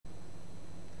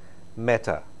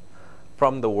Meta,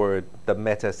 from the word, the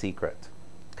meta secret,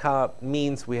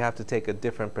 means we have to take a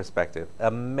different perspective,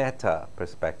 a meta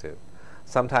perspective.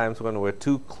 Sometimes when we're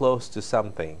too close to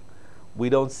something, we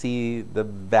don't see the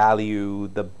value,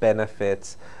 the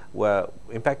benefits. Well,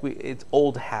 in fact, it's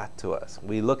old hat to us.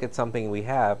 We look at something we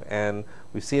have, and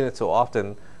we've seen it so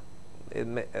often,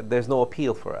 there's no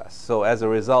appeal for us. So as a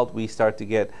result, we start to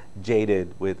get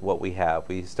jaded with what we have.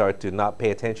 We start to not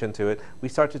pay attention to it. We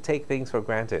start to take things for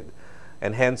granted.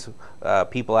 And hence,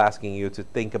 people asking you to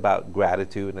think about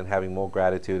gratitude and having more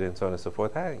gratitude and so on and so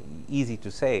forth. Easy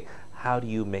to say, how do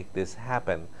you make this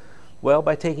happen? Well,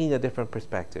 by taking a different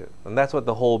perspective. And that's what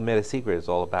the whole Meta Secret is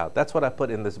all about. That's what I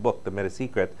put in this book, The Meta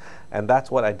Secret. And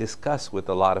that's what I discuss with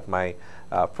a lot of my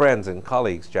friends and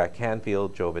colleagues, Jack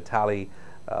Canfield, Joe Vitale,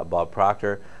 Bob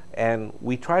Proctor. And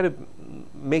we try to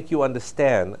make you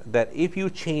understand that if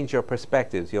you change your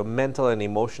perspectives, your mental and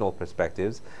emotional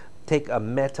perspectives, take a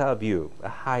meta view, a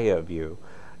higher view,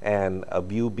 and a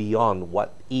view beyond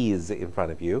what is in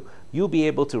front of you, you'll be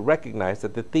able to recognize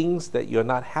that the things that you're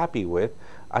not happy with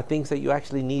are things that you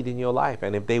actually need in your life.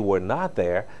 And if they were not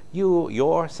there,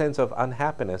 your sense of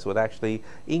unhappiness would actually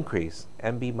increase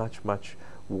and be much, much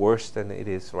worse than it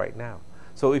is right now.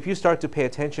 So if you start to pay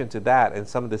attention to that and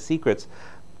some of the secrets,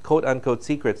 quote-unquote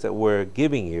secrets that we're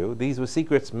giving you, these were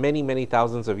secrets many, many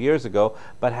thousands of years ago,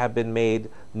 but have been made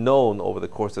known over the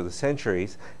course of the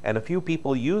centuries, and a few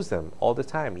people use them all the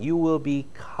time. You will be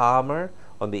calmer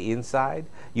on the inside.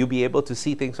 You'll be able to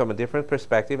see things from a different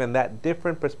perspective, and that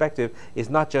different perspective is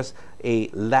not just a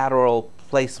lateral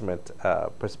placement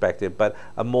perspective, but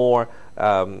a more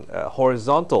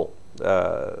horizontal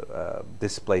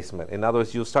displacement. In other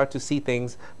words, you'll start to see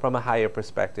things from a higher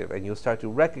perspective, and you'll start to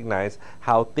recognize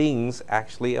how things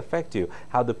actually affect you,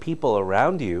 how the people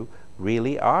around you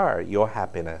really are your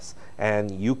happiness.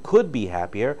 And you could be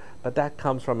happier, but that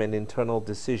comes from an internal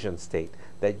decision state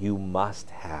that you must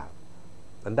have.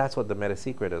 And that's what the Meta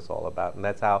Secret is all about, and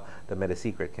that's how the Meta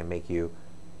Secret can make you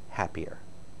happier.